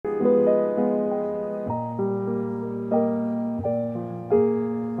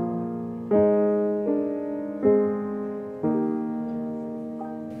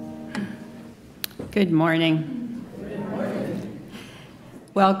Good morning. Good morning.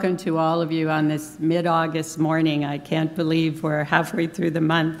 Welcome to all of you on this mid-August morning. I can't believe we're halfway through the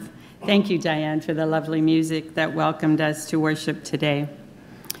month. Thank you, Diane, for the lovely music that welcomed us to worship today.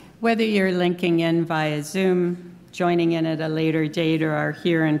 Whether you're linking in via Zoom, joining in at a later date, or are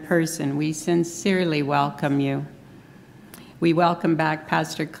here in person, we sincerely welcome you. We welcome back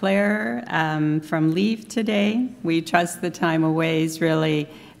Pastor Claire from leave today. We trust the time away is really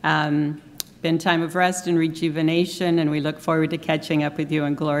been time of rest and rejuvenation, and we look forward to catching up with you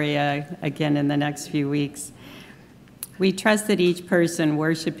and Gloria again in the next few weeks. We trust that each person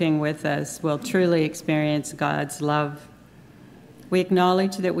worshiping with us will truly experience God's love. We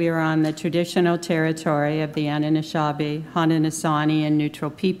acknowledge that we are on the traditional territory of the Anishinaabe, Haudenosaunee, and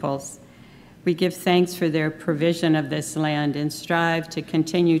Neutral peoples. We give thanks for their provision of this land and strive to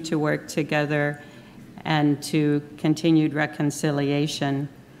continue to work together and to continued reconciliation.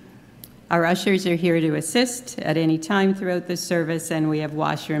 Our ushers are here to assist at any time throughout the service, and we have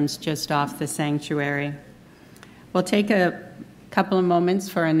washrooms just off the sanctuary. We'll take a couple of moments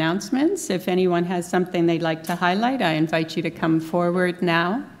for announcements. If anyone has something they'd like to highlight, I invite you to come forward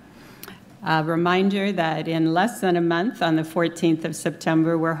now. A reminder that in less than a month, on the 14th of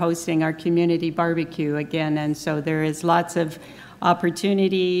September, we're hosting our community barbecue again, and so there is lots of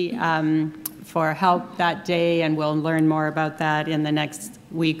opportunity for help that day, and we'll learn more about that in the next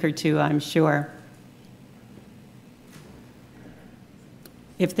week or two, I'm sure.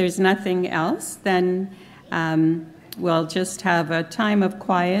 If there's nothing else, then we'll just have a time of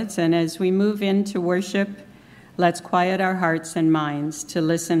quiet, and as we move into worship, let's quiet our hearts and minds to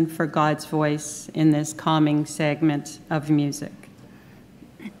listen for God's voice in this calming segment of music.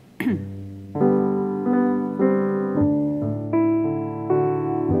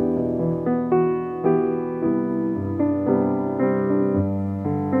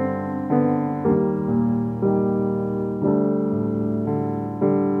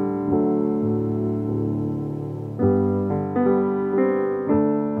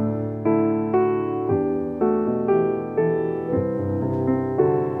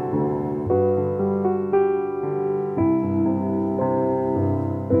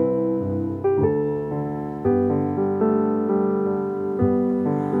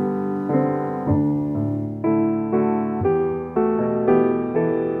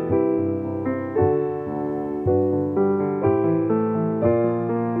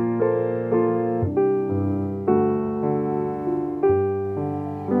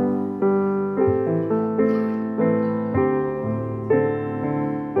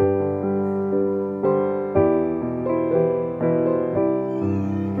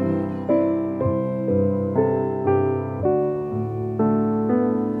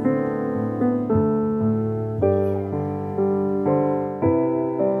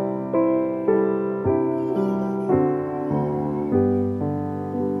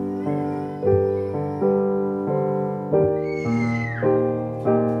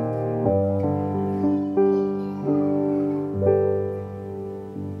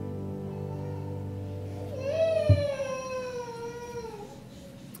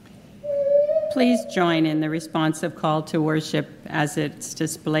 Please join in the responsive call to worship as it's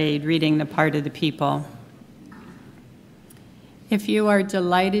displayed, reading the part of the people. If you are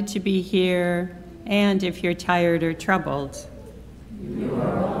delighted to be here, and if you're tired or troubled, you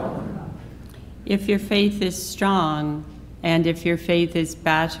are welcome. If your faith is strong, and if your faith is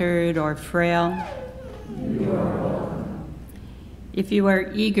battered or frail, you are welcome. If you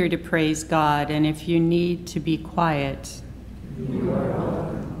are eager to praise God, and if you need to be quiet, you are welcome.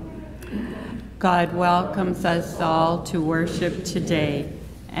 God welcomes us all to worship today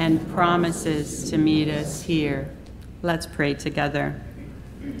and promises to meet us here. Let's pray together.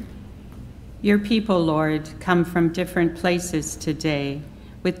 Your people, Lord, come from different places today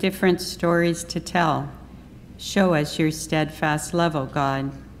with different stories to tell. Show us your steadfast love, O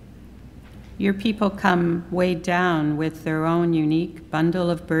God. Your people come weighed down with their own unique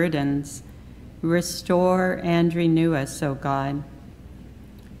bundle of burdens. Restore and renew us, O God.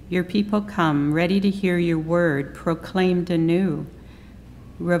 Your people come ready to hear your word proclaimed anew.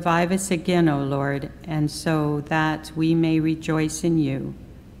 Revive us again, O Lord, and so that we may rejoice in you.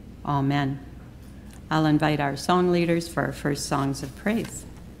 Amen. I'll invite our song leaders for our first songs of praise.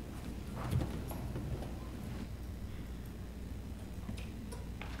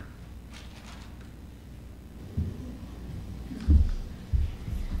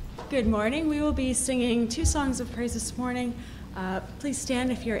 Good morning. We will be singing two songs of praise this morning. Please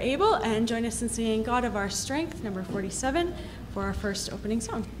stand if you're able and join us in singing God of Our Strength, number 47, for our first opening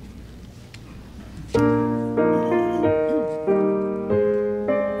song.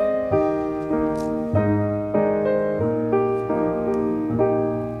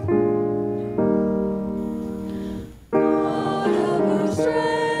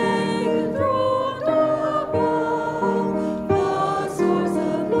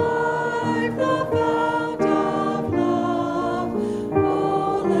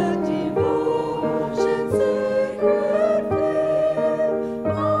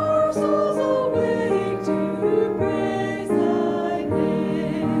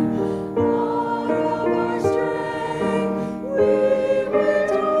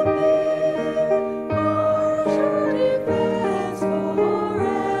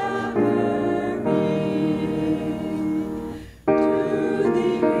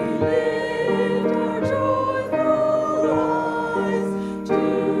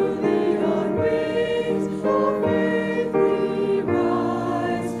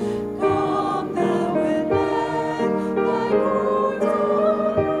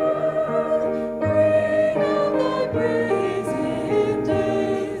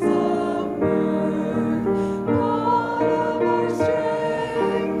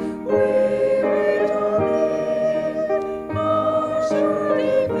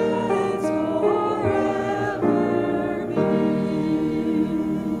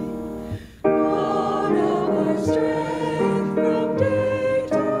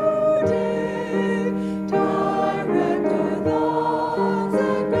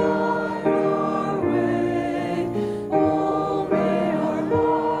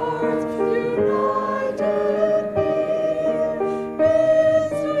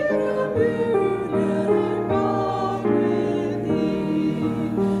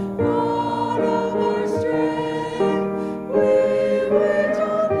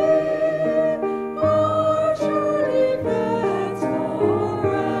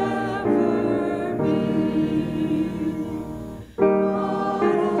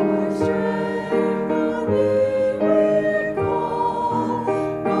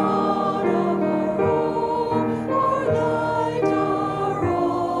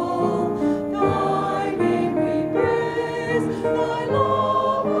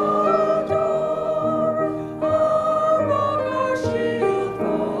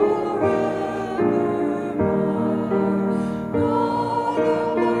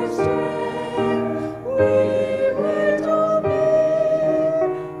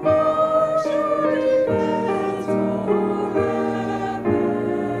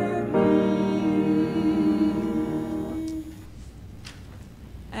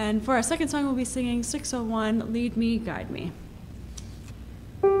 And for our second song, we'll be singing 601, Lead Me, Guide Me.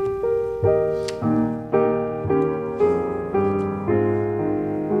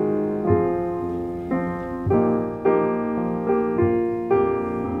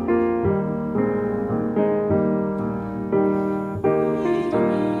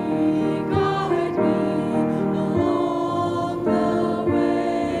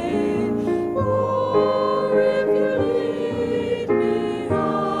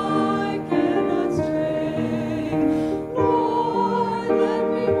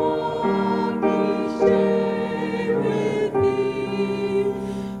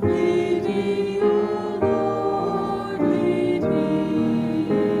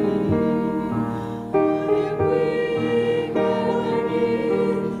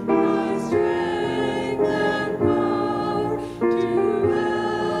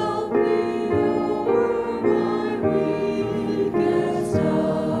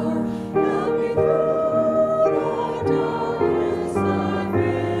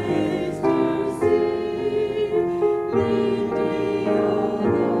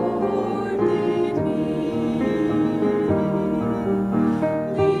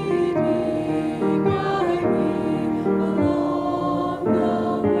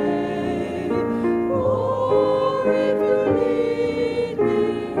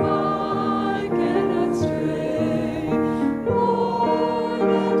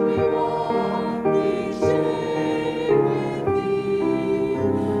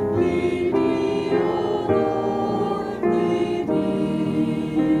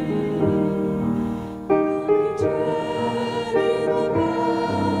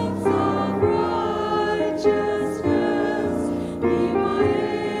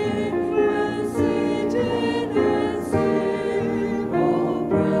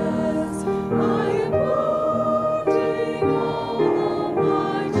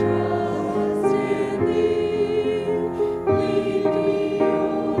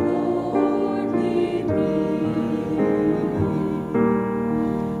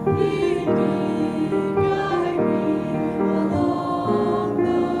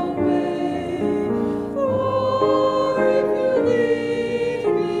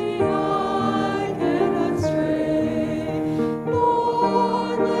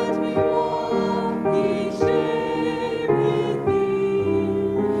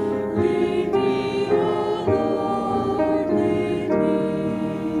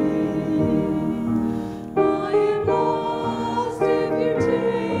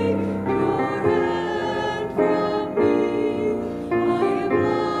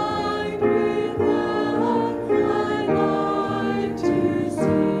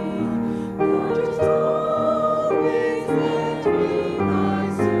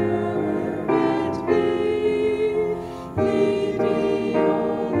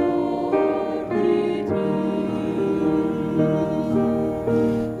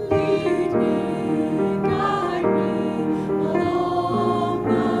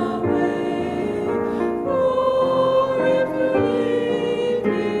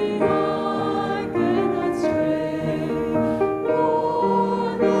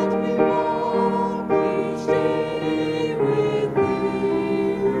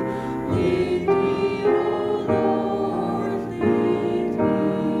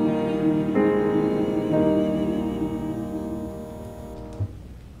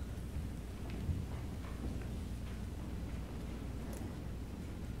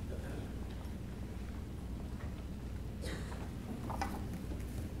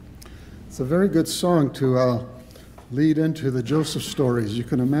 It's a very good song to lead into the Joseph stories. You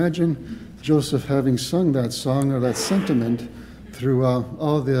can imagine Joseph having sung that song or that sentiment through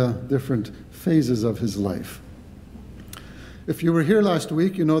all the different phases of his life. If you were here last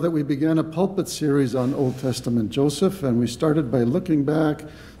week, you know that we began a pulpit series on Old Testament Joseph, and we started by looking back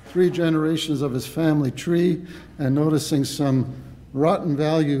 3 generations of his family tree and noticing some rotten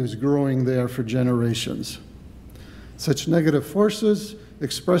values growing there for generations. Such negative forces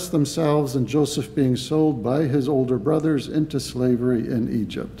express themselves in Joseph being sold by his older brothers into slavery in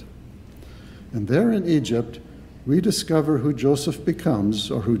Egypt. And there in Egypt, we discover who Joseph becomes,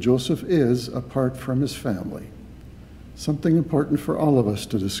 or who Joseph is, apart from his family. Something important for all of us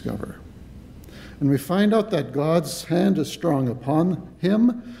to discover. And we find out that God's hand is strong upon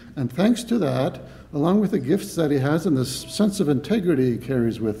him, and thanks to that, along with the gifts that he has and the sense of integrity he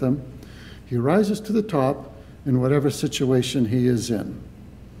carries with him, he rises to the top in whatever situation he is in.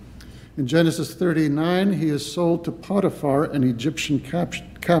 In Genesis 39, he is sold to Potiphar, an Egyptian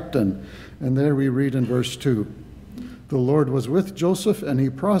captain, and there we read in verse 2, "The Lord was with Joseph, and he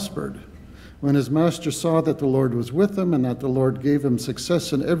prospered, When his master saw that the Lord was with him and that the Lord gave him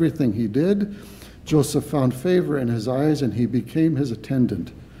success in everything he did, Joseph found favor in his eyes and he became his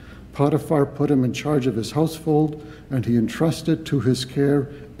attendant. Potiphar put him in charge of his household, and he entrusted to his care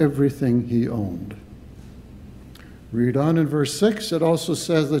everything he owned. Read on in verse 6. It also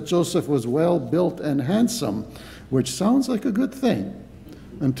says that Joseph was well built and handsome, which sounds like a good thing,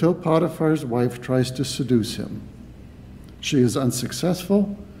 until Potiphar's wife tries to seduce him. She is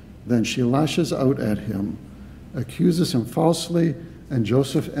unsuccessful, then she lashes out at him, accuses him falsely, and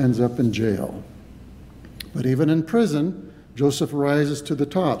Joseph ends up in jail. But even in prison, Joseph rises to the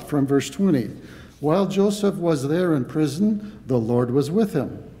top. From verse 20, while Joseph was there in prison, the Lord was with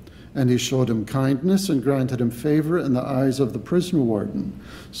him, and he showed him kindness and granted him favor in the eyes of the prison warden.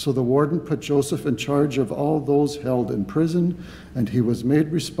 So the warden put Joseph in charge of all those held in prison, and he was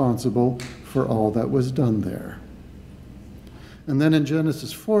made responsible for all that was done there. And then in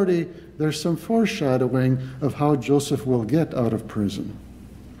Genesis 40, there's some foreshadowing of how Joseph will get out of prison.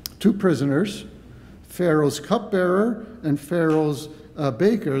 Two prisoners, Pharaoh's cupbearer and Pharaoh's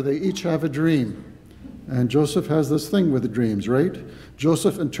baker, they each have a dream. And Joseph has this thing with the dreams, right?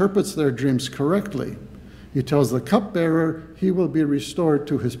 Joseph interprets their dreams correctly. He tells the cupbearer he will be restored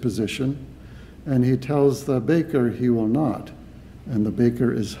to his position, and he tells the baker he will not, and the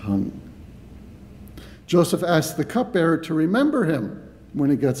baker is hung. Joseph asks the cupbearer to remember him when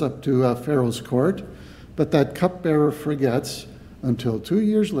he gets up to Pharaoh's court, but that cupbearer forgets until 2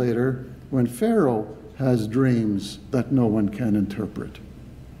 years later when Pharaoh has dreams that no one can interpret.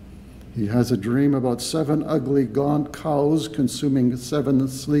 He has a dream about 7 ugly, gaunt cows consuming 7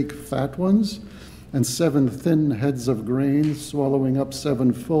 sleek, fat ones, and 7 thin heads of grain swallowing up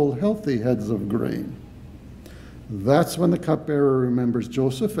 7 full, healthy heads of grain. That's when the cupbearer remembers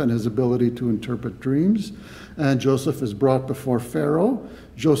Joseph and his ability to interpret dreams, and Joseph is brought before Pharaoh.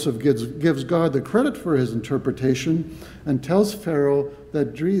 Joseph gives God the credit for his interpretation and tells Pharaoh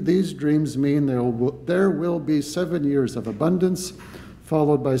that these dreams mean there will be 7 years of abundance,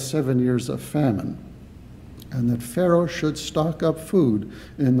 followed by 7 years of famine, and that Pharaoh should stock up food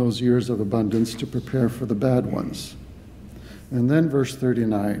in those years of abundance to prepare for the bad ones. And then verse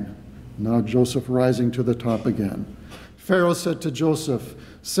 39. Now Joseph rising to the top again. Pharaoh said to Joseph,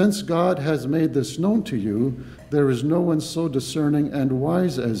 since God has made this known to you, there is no one so discerning and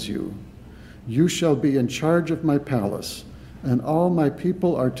wise as you. You shall be in charge of my palace, and all my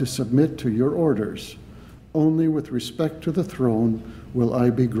people are to submit to your orders. Only with respect to the throne will I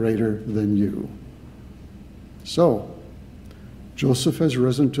be greater than you. So, Joseph has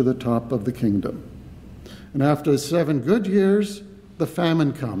risen to the top of the kingdom. And after 7 good years, the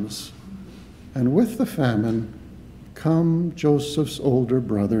famine comes. And with the famine come Joseph's older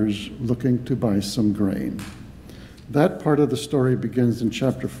brothers looking to buy some grain. That part of the story begins in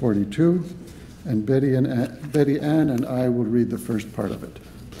chapter 42, and Betty Ann and I will read the first part of it.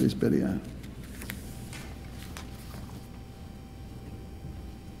 Please, Betty Ann.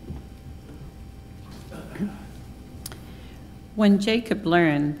 When Jacob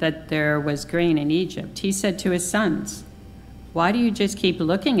learned that there was grain in Egypt, he said to his sons, why do you just keep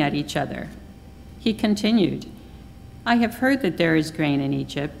looking at each other? He continued, I have heard that there is grain in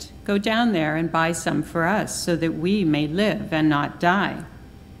Egypt. Go down there and buy some for us, so that we may live and not die.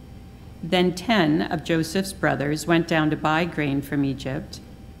 Then 10 of Joseph's brothers went down to buy grain from Egypt.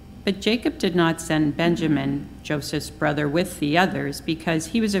 But Jacob did not send Benjamin, Joseph's brother, with the others, because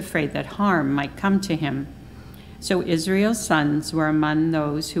he was afraid that harm might come to him. So Israel's sons were among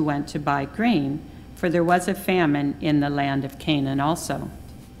those who went to buy grain, for there was a famine in the land of Canaan also.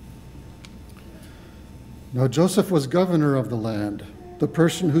 Now Joseph was governor of the land, the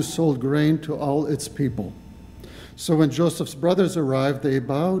person who sold grain to all its people. So when Joseph's brothers arrived, they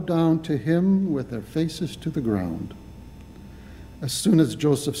bowed down to him with their faces to the ground. As soon as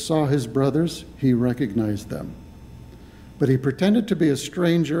Joseph saw his brothers, he recognized them. But he pretended to be a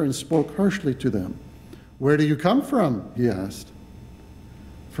stranger and spoke harshly to them. Where do you come from? He asked.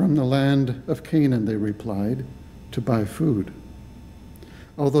 From the land of Canaan, they replied, to buy food.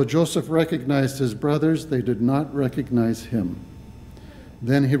 Although Joseph recognized his brothers, they did not recognize him.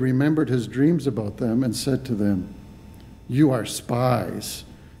 Then he remembered his dreams about them and said to them, you are spies.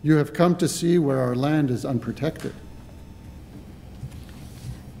 You have come to see where our land is unprotected.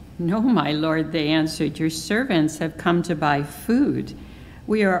 No, my lord, they answered, your servants have come to buy food.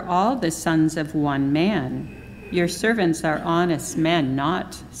 We are all the sons of one man. Your servants are honest men,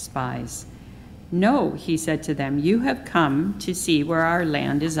 not spies. No, he said to them, you have come to see where our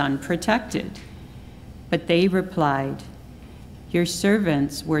land is unprotected. But they replied, your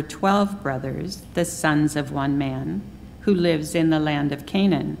servants were 12 brothers, the sons of one man, who lives in the land of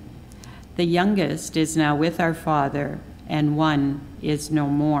Canaan. The youngest is now with our father, and one is no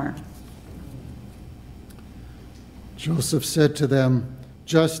more." Joseph said to them,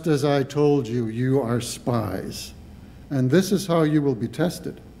 "Just as I told you, you are spies, and this is how you will be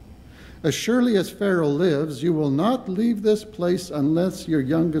tested. As surely as Pharaoh lives, you will not leave this place unless your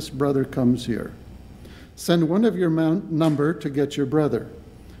youngest brother comes here. Send one of your number to get your brother.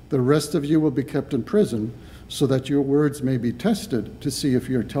 The rest of you will be kept in prison, so that your words may be tested to see if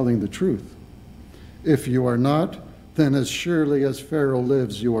you're telling the truth. If you are not, then as surely as Pharaoh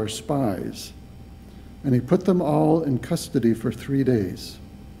lives, you are spies." And he put them all in custody for 3 days.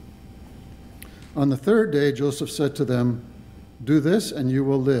 On the third day, Joseph said to them, "Do this and you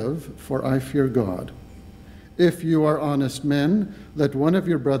will live, for I fear God. If you are honest men, let one of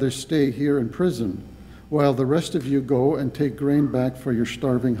your brothers stay here in prison, while the rest of you go and take grain back for your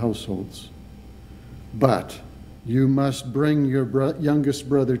starving households. But you must bring your youngest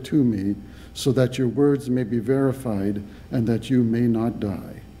brother to me, so that your words may be verified and that you may not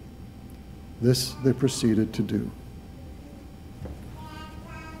die." This they proceeded to do.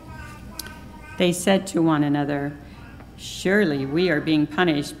 They said to one another, "Surely we are being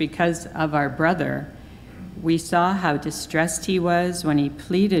punished because of our brother. We saw how distressed he was when he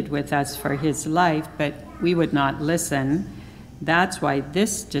pleaded with us for his life, but we would not listen. That's why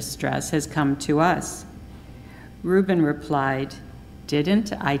this distress has come to us." Reuben replied,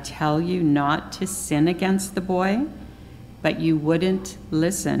 "Didn't I tell you not to sin against the boy? But you wouldn't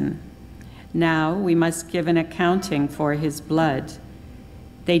listen. Now we must give an accounting for his blood."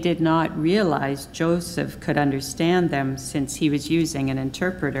 They did not realize Joseph could understand them, since he was using an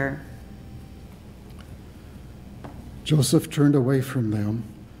interpreter. Joseph turned away from them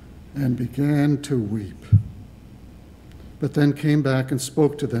and began to weep, but then came back and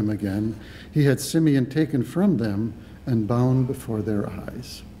spoke to them again. He had Simeon taken from them and bound before their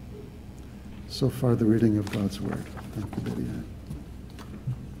eyes. So far, the reading of God's word. Thank you, Betty Ann.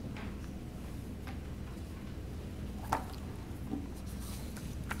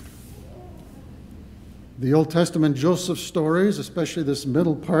 The Old Testament Joseph stories, especially this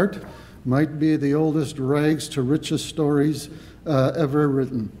middle part, might be the oldest rags to riches stories ever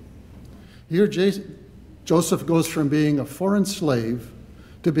written. Here, Joseph goes from being a foreign slave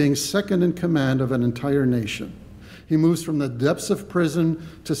to being second in command of an entire nation. He moves from the depths of prison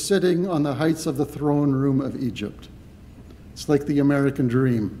to sitting on the heights of the throne room of Egypt. It's like the American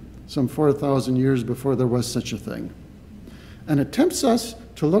dream, some 4,000 years before there was such a thing. And it tempts us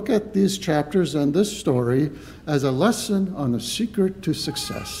to look at these chapters and this story as a lesson on the secret to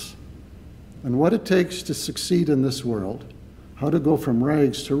success and what it takes to succeed in this world, how to go from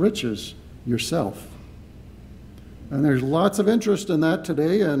rags to riches yourself. And there's lots of interest in that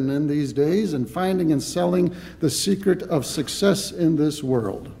today and in these days, in finding and selling the secret of success in this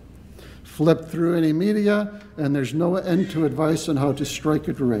world. Flip through any media, and there's no end to advice on how to strike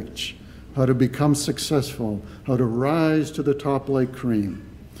it rich, how to become successful, how to rise to the top like cream.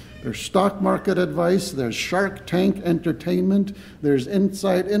 There's stock market advice, there's Shark Tank entertainment, there's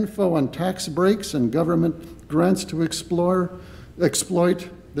inside info on tax breaks and government grants to exploit.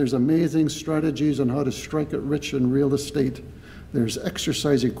 There's amazing strategies on how to strike it rich in real estate. There's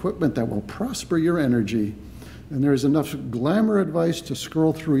exercise equipment that will prosper your energy. And there's enough glamour advice to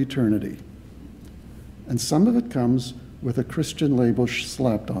scroll through eternity. And some of it comes with a Christian label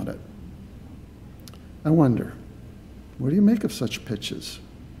slapped on it. I wonder, what do you make of such pitches?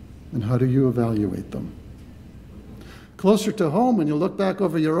 And how do you evaluate them? Closer to home, when you look back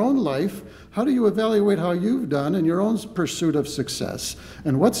over your own life, how do you evaluate how you've done in your own pursuit of success?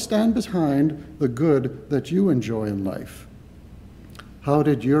 And what stands behind the good that you enjoy in life? How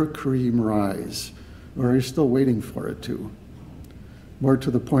did your cream rise? Or are you still waiting for it to? More to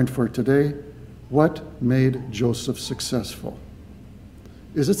the point for today, what made Joseph successful?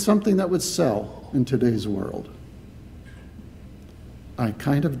 Is it something that would sell in today's world? I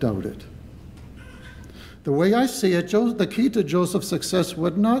kind of doubt it. The way I see it, the key to Joseph's success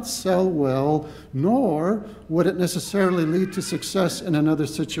would not sell well, nor would it necessarily lead to success in another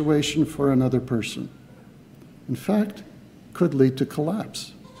situation for another person. In fact, could lead to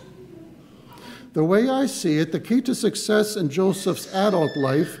collapse. The way I see it, the key to success in Joseph's adult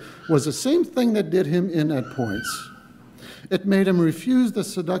life was the same thing that did him in at points. It made him refuse the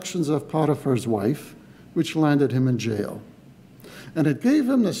seductions of Potiphar's wife, which landed him in jail. And it gave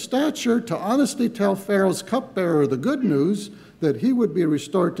him the stature to honestly tell Pharaoh's cupbearer the good news that he would be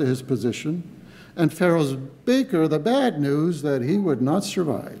restored to his position, and Pharaoh's baker the bad news that he would not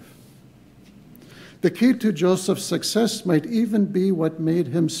survive. The key to Joseph's success might even be what made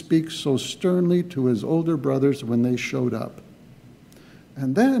him speak so sternly to his older brothers when they showed up.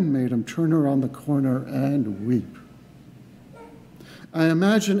 and then made him turn around the corner and weep. I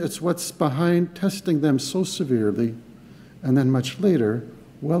imagine it's what's behind testing them so severely and then much later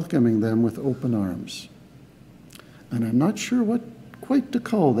welcoming them with open arms. And I'm not sure what quite to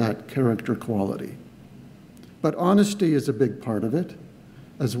call that character quality. But honesty is a big part of it,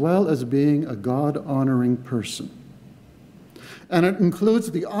 as well as being a God-honoring person. And it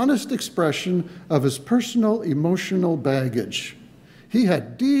includes the honest expression of his personal emotional baggage. He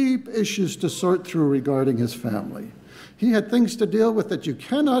had deep issues to sort through regarding his family. He had things to deal with that you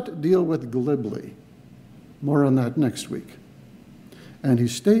cannot deal with glibly. More on that next week. And he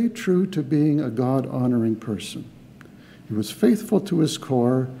stayed true to being a God-honoring person. He was faithful to his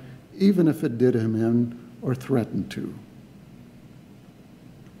core, even if it did him in or threatened to.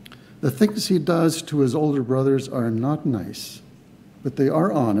 The things he does to his older brothers are not nice, but they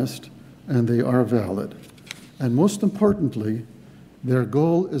are honest and they are valid. And most importantly, their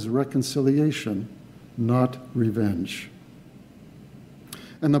goal is reconciliation, not revenge.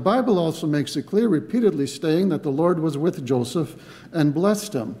 And the Bible also makes it clear, repeatedly saying that the Lord was with Joseph and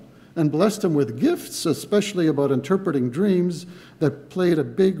blessed him with gifts, especially about interpreting dreams, that played a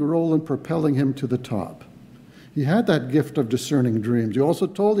big role in propelling him to the top. He had that gift of discerning dreams. You also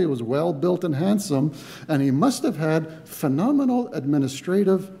told he was well-built and handsome, and he must have had phenomenal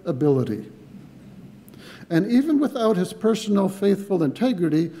administrative ability. And even without his personal faithful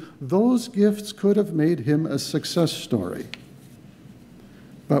integrity, those gifts could have made him a success story.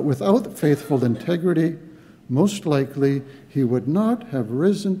 But without faithful integrity, most likely he would not have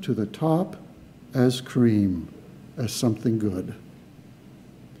risen to the top as cream, as something good.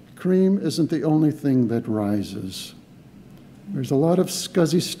 Cream isn't the only thing that rises. There's a lot of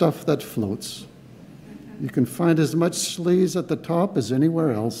scuzzy stuff that floats. You can find as much sleaze at the top as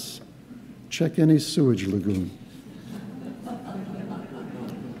anywhere else. Check any sewage lagoon.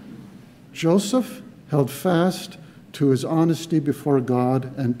 Joseph held fast to his honesty before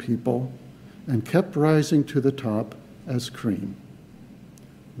God and people and kept rising to the top as cream.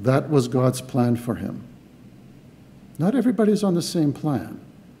 That was God's plan for him. Not everybody's on the same plan.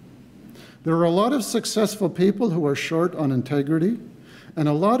 There are a lot of successful people who are short on integrity, and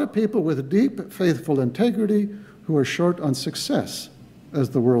a lot of people with deep, faithful integrity who are short on success, as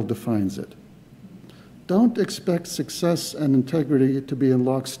the world defines it. Don't expect success and integrity to be in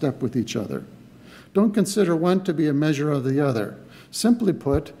lockstep with each other. Don't consider one to be a measure of the other. Simply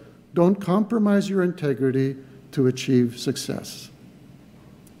put, don't compromise your integrity to achieve success.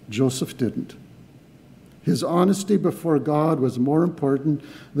 Joseph didn't. His honesty before God was more important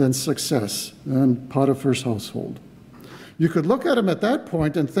than success in Potiphar's household. You could look at him at that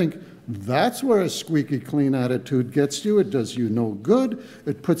point and think, that's where a squeaky clean attitude gets you. It does you no good.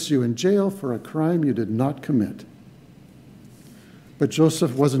 It puts you in jail for a crime you did not commit. But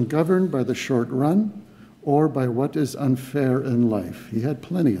Joseph wasn't governed by the short run or by what is unfair in life. He had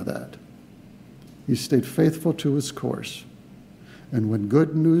plenty of that. He stayed faithful to his course. And when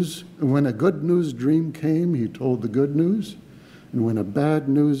a good news dream came, he told the good news. And when a bad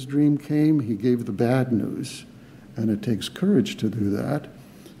news dream came, he gave the bad news. And it takes courage to do that.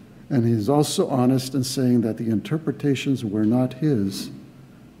 And he's also honest in saying that the interpretations were not his,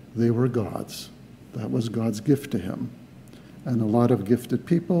 they were God's. That was God's gift to him. And a lot of gifted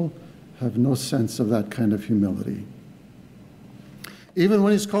people have no sense of that kind of humility. Even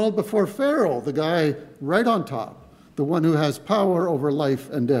when he's called before Pharaoh, the guy right on top, the one who has power over life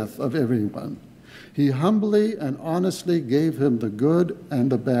and death of everyone, he humbly and honestly gave him the good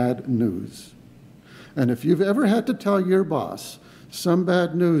and the bad news. And if you've ever had to tell your boss some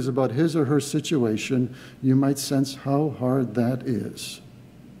bad news about his or her situation, you might sense how hard that is.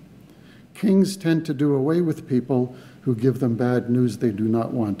 Kings tend to do away with people who give them bad news they do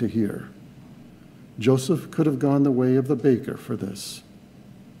not want to hear. Joseph could have gone the way of the baker for this.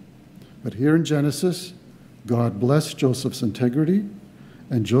 But here in Genesis, God blessed Joseph's integrity,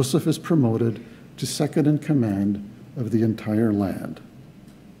 and Joseph is promoted to second in command of the entire land.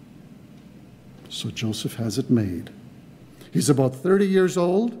 So Joseph has it made. He's about 30 years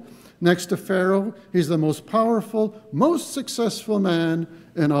old. Next to Pharaoh, he's the most powerful, most successful man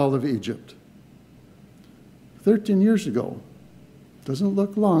in all of Egypt. 13 years ago, doesn't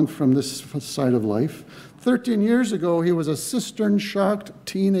look long from this side of life. 13 years ago, he was a cistern-shocked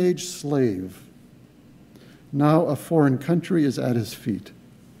teenage slave. Now a foreign country is at his feet,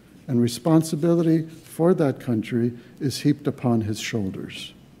 and responsibility for that country is heaped upon his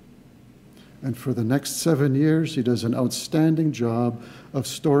shoulders. And for the next 7 years, he does an outstanding job of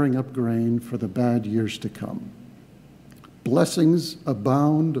storing up grain for the bad years to come. Blessings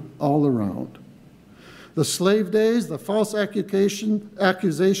abound all around. The slave days, the false accusation,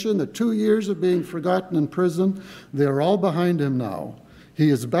 the 2 years of being forgotten in prison, they are all behind him now. He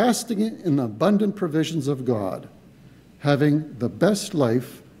is basking in the abundant provisions of God, having the best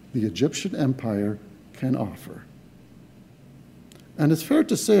life the Egyptian empire can offer. And it's fair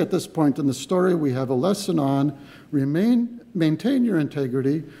to say at this point in the story we have a lesson on maintain your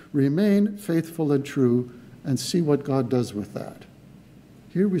integrity, remain faithful and true, and see what God does with that.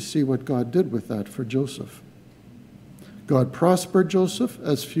 Here we see what God did with that for Joseph. God prospered Joseph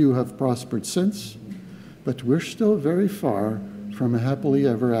as few have prospered since, but we're still very far from a happily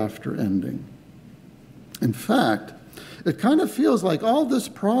ever after ending. In fact, it kind of feels like all this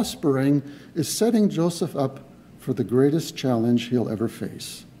prospering is setting Joseph up for the greatest challenge he'll ever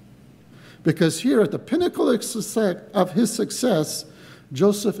face. Because here at the pinnacle of his success,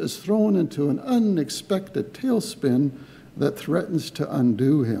 Joseph is thrown into an unexpected tailspin that threatens to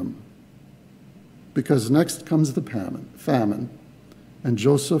undo him. Because next comes the famine, and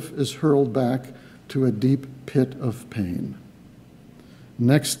Joseph is hurled back to a deep pit of pain.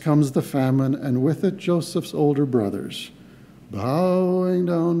 Next comes the famine, and with it Joseph's older brothers, bowing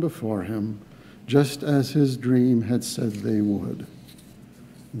down before him, just as his dream had said they would.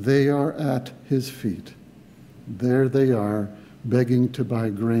 They are at his feet. There they are, begging to buy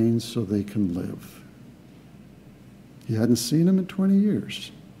grain so they can live. He hadn't seen him in 20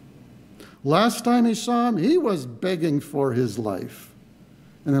 years. Last time he saw him, he was begging for his life,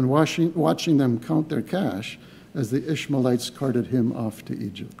 and then watching them count their cash as the Ishmaelites carted him off to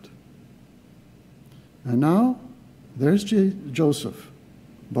Egypt. And now, there's Joseph,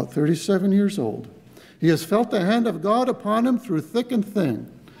 about 37 years old. He has felt the hand of God upon him through thick and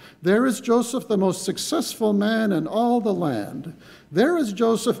thin. There is Joseph, the most successful man in all the land. There is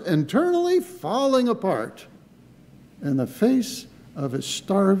Joseph internally falling apart in the face of his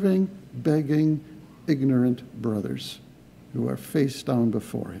starving, begging, ignorant brothers who are face down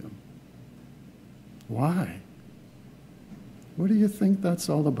before him. Why? What do you think that's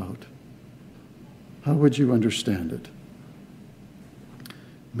all about? How would you understand it?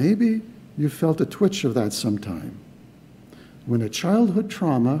 Maybe you felt a twitch of that sometime, when a childhood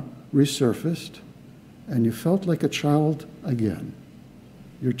trauma resurfaced and you felt like a child again.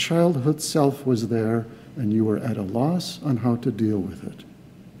 Your childhood self was there and you were at a loss on how to deal with it.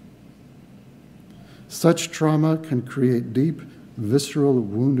 Such trauma can create deep, visceral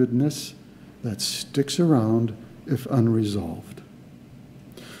woundedness that sticks around if unresolved.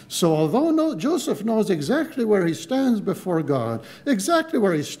 So although Joseph knows exactly where he stands before God, exactly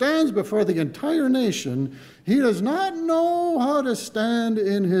where he stands before the entire nation, he does not know how to stand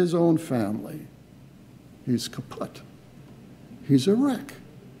in his own family. He's kaput. He's a wreck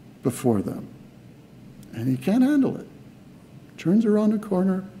before them. And he can't handle it. Turns around a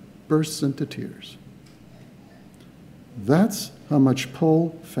corner, bursts into tears. That's how much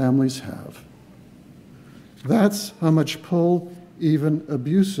pull families have. That's how much pull even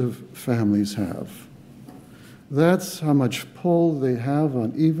abusive families have. That's how much pull they have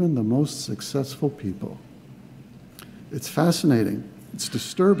on even the most successful people. It's fascinating. It's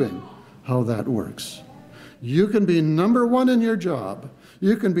disturbing how that works. You can be number one in your job.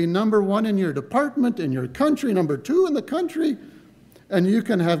 You can be number one in your department, in your country, number two in the country, and you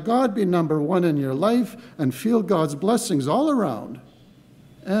can have God be number one in your life and feel God's blessings all around.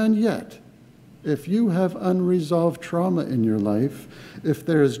 And yet, if you have unresolved trauma in your life, if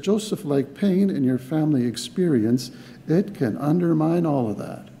there is Joseph-like pain in your family experience, it can undermine all of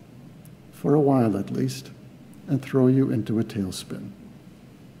that, for a while at least, and throw you into a tailspin.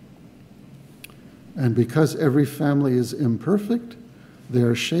 And because every family is imperfect, there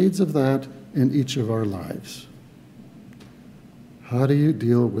are shades of that in each of our lives. How do you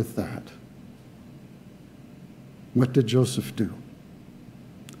deal with that? What did Joseph do?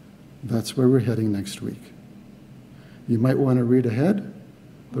 That's where we're heading next week. You might want to read ahead,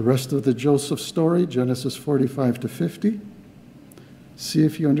 the rest of the Joseph story, Genesis 45 to 50. See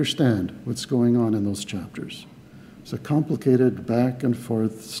if you understand what's going on in those chapters. It's a complicated back and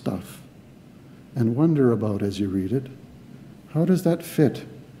forth stuff. And wonder about as you read it, how does that fit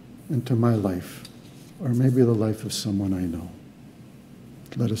into my life, or maybe the life of someone I know?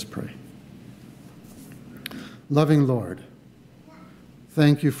 Let us pray. Loving Lord,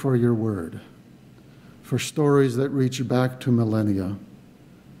 thank you for your word, for stories that reach back to millennia,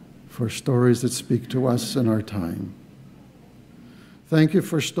 for stories that speak to us in our time. Thank you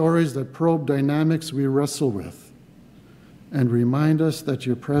for stories that probe dynamics we wrestle with and remind us that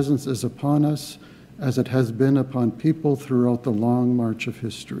your presence is upon us as it has been upon people throughout the long march of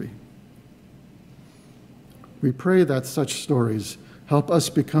history. We pray that such stories Help us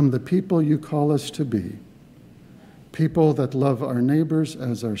become the people you call us to be. People that love our neighbors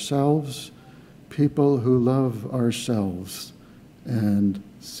as ourselves, people who love ourselves and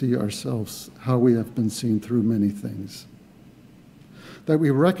see ourselves how we have been seen through many things. That we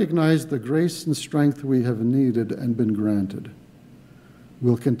recognize the grace and strength we have needed and been granted,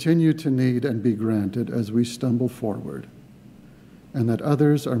 will continue to need and be granted as we stumble forward, and that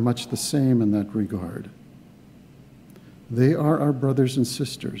others are much the same in that regard. They are our brothers and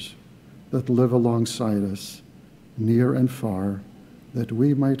sisters that live alongside us, near and far, that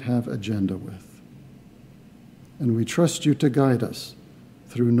we might have agenda with. And we trust you to guide us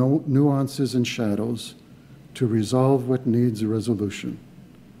through nuances and shadows to resolve what needs resolution,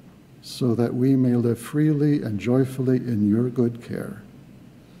 so that we may live freely and joyfully in your good care.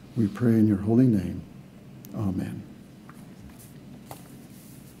 We pray in your holy name. Amen.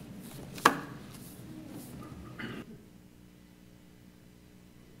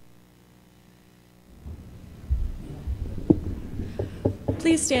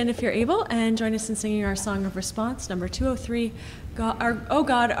 Please stand if you're able and join us in singing our song of response, number 203, O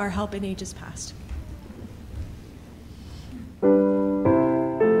God, our help in ages past.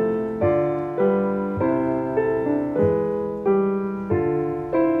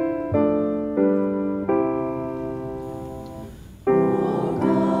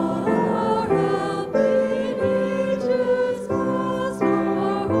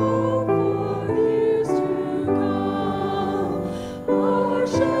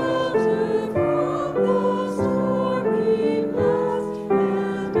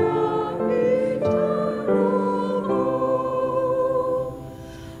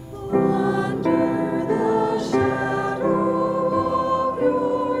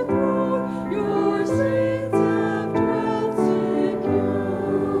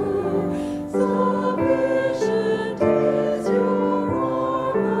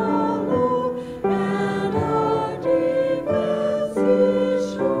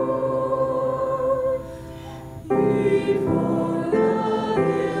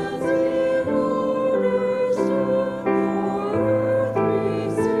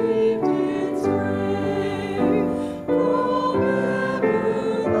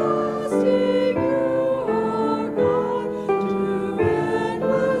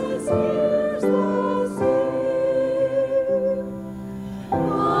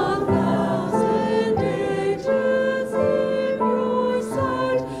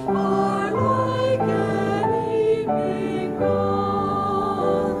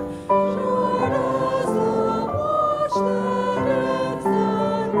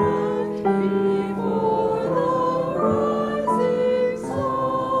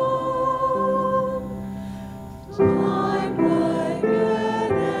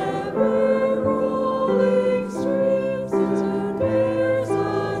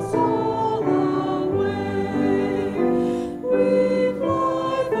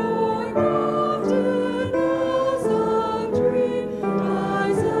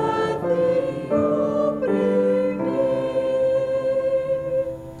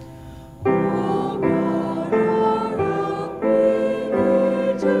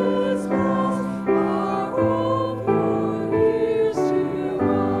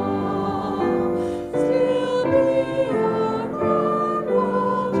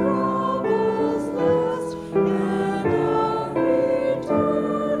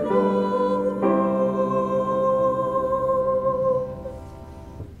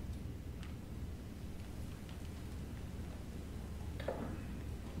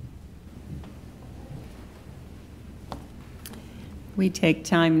 We take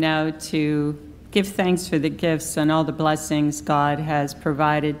time now to give thanks for the gifts and all the blessings God has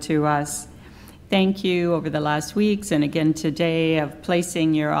provided to us. Thank you over the last weeks and again today of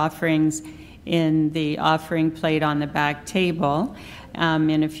placing your offerings in the offering plate on the back table.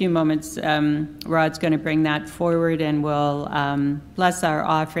 In a few moments, Rod's going to bring that forward and we'll bless our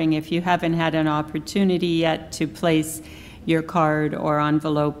offering. If you haven't had an opportunity yet to place your card or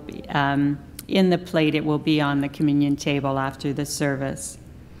envelope in the plate, it will be on the communion table after the service.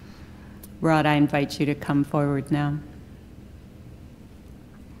 Rod, I invite you to come forward now.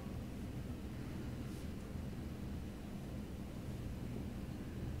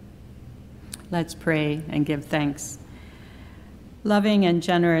 Let's pray and give thanks. Loving and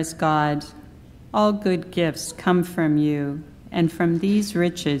generous God, all good gifts come from you, and from these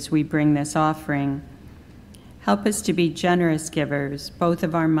riches we bring this offering. Help us to be generous givers, both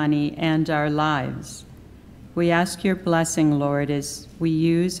of our money and our lives. We ask your blessing, Lord, as we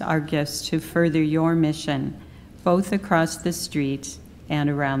use our gifts to further your mission, both across the street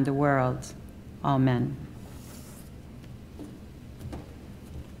and around the world. Amen.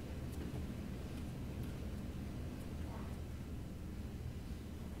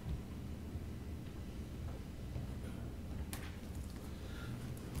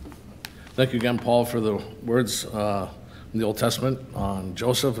 Thank you again, Paul, for the words in the Old Testament on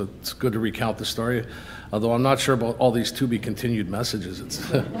Joseph. It's good to recount the story, although I'm not sure about all these to-be-continued messages.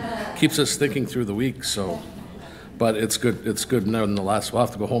 It keeps us thinking through the week, but it's good. It's good nonetheless. We'll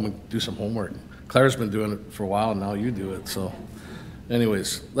have to go home and do some homework. Claire's been doing it for a while, and now you do it. So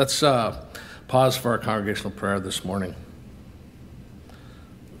anyways, let's pause for our congregational prayer this morning.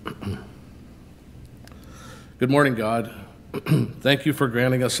 Good morning, God. Thank you for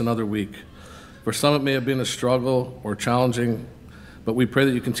granting us another week. For some, it may have been a struggle or challenging, but we pray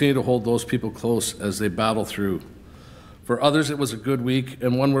that you continue to hold those people close as they battle through. For others, it was a good week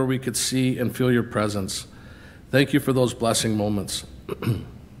and one where we could see and feel your presence. Thank you for those blessing moments.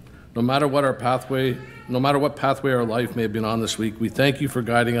 No matter what pathway our life may have been on this week, we thank you for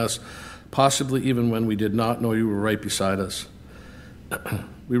guiding us, possibly even when we did not know you were right beside us.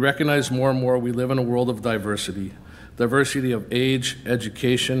 We recognize more and more we live in a world of diversity of age,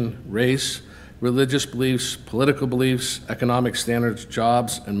 education, race, religious beliefs, political beliefs, economic standards,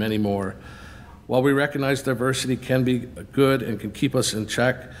 jobs, and many more. While we recognize diversity can be good and can keep us in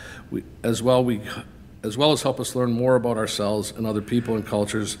check, as well as help us learn more about ourselves and other people and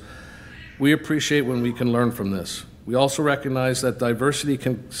cultures, we appreciate when we can learn from this. We also recognize that diversity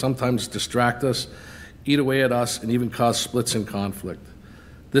can sometimes distract us, eat away at us, and even cause splits and conflict.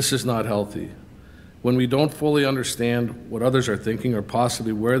 This is not healthy. When we don't fully understand what others are thinking or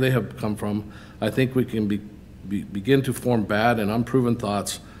possibly where they have come from, I think we can begin to form bad and unproven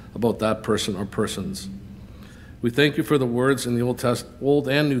thoughts about that person or persons. We thank you for the words in the Old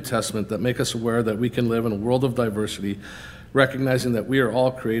and New Testament that make us aware that we can live in a world of diversity, recognizing that we are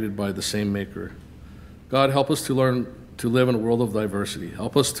all created by the same Maker. God, help us to learn to live in a world of diversity.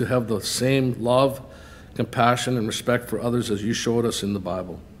 Help us to have the same love, compassion, and respect for others as you showed us in the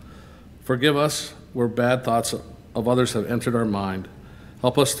Bible. Forgive us where bad thoughts of others have entered our mind.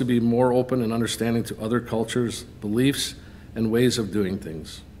 Help us to be more open and understanding to other cultures, beliefs, and ways of doing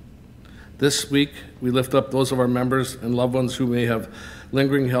things. This week, we lift up those of our members and loved ones who may have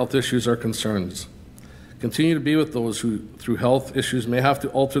lingering health issues or concerns. Continue to be with those who, through health issues, may have to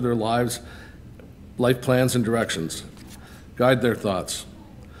alter their life plans and directions. Guide their thoughts.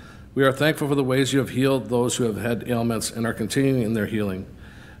 We are thankful for the ways you have healed those who have had ailments and are continuing in their healing.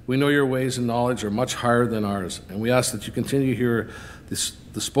 We know your ways and knowledge are much higher than ours, and we ask that you continue to hear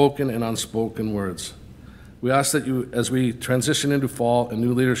the spoken and unspoken words. We ask that you, as we transition into fall and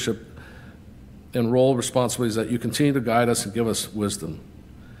new leadership and role responsibilities, that you continue to guide us and give us wisdom.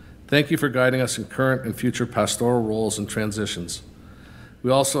 Thank you for guiding us in current and future pastoral roles and transitions. We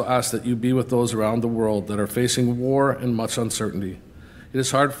also ask that you be with those around the world that are facing war and much uncertainty. It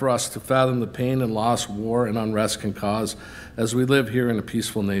is hard for us to fathom the pain and loss war and unrest can cause as we live here in a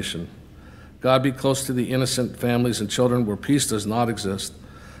peaceful nation. God, be close to the innocent families and children where peace does not exist.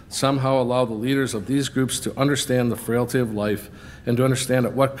 Somehow allow the leaders of these groups to understand the frailty of life and to understand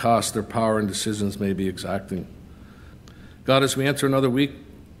at what cost their power and decisions may be exacting. God, as we enter another week,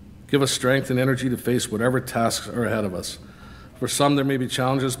 give us strength and energy to face whatever tasks are ahead of us. For some, there may be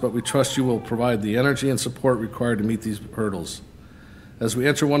challenges, but we trust you will provide the energy and support required to meet these hurdles. As we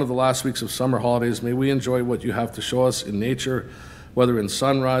enter one of the last weeks of summer holidays, may we enjoy what you have to show us in nature, whether in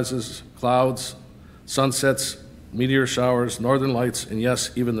sunrises, clouds, sunsets, meteor showers, northern lights, and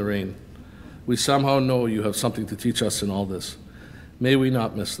yes, even the rain. We somehow know you have something to teach us in all this. May we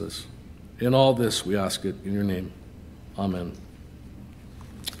not miss this. In all this, we ask it in your name. Amen.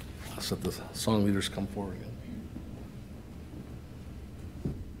 I'll let the song leaders come forward again.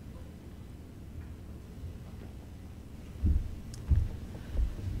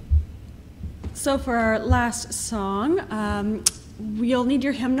 So for our last song, we'll need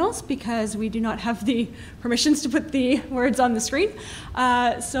your hymnals because we do not have the permissions to put the words on the screen.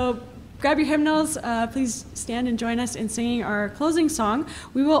 So grab your hymnals, please stand and join us in singing our closing song.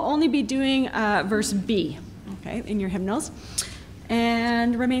 We will only be doing verse B, okay, in your hymnals,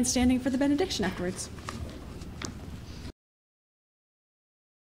 and remain standing for the benediction afterwards.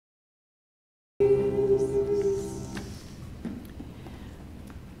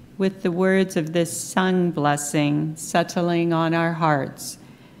 With the words of this sung blessing settling on our hearts,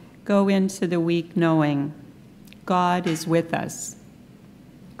 go into the week knowing God is with us.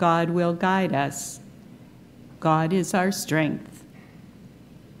 God will guide us. God is our strength.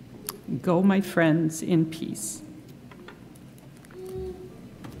 Go, my friends, in peace.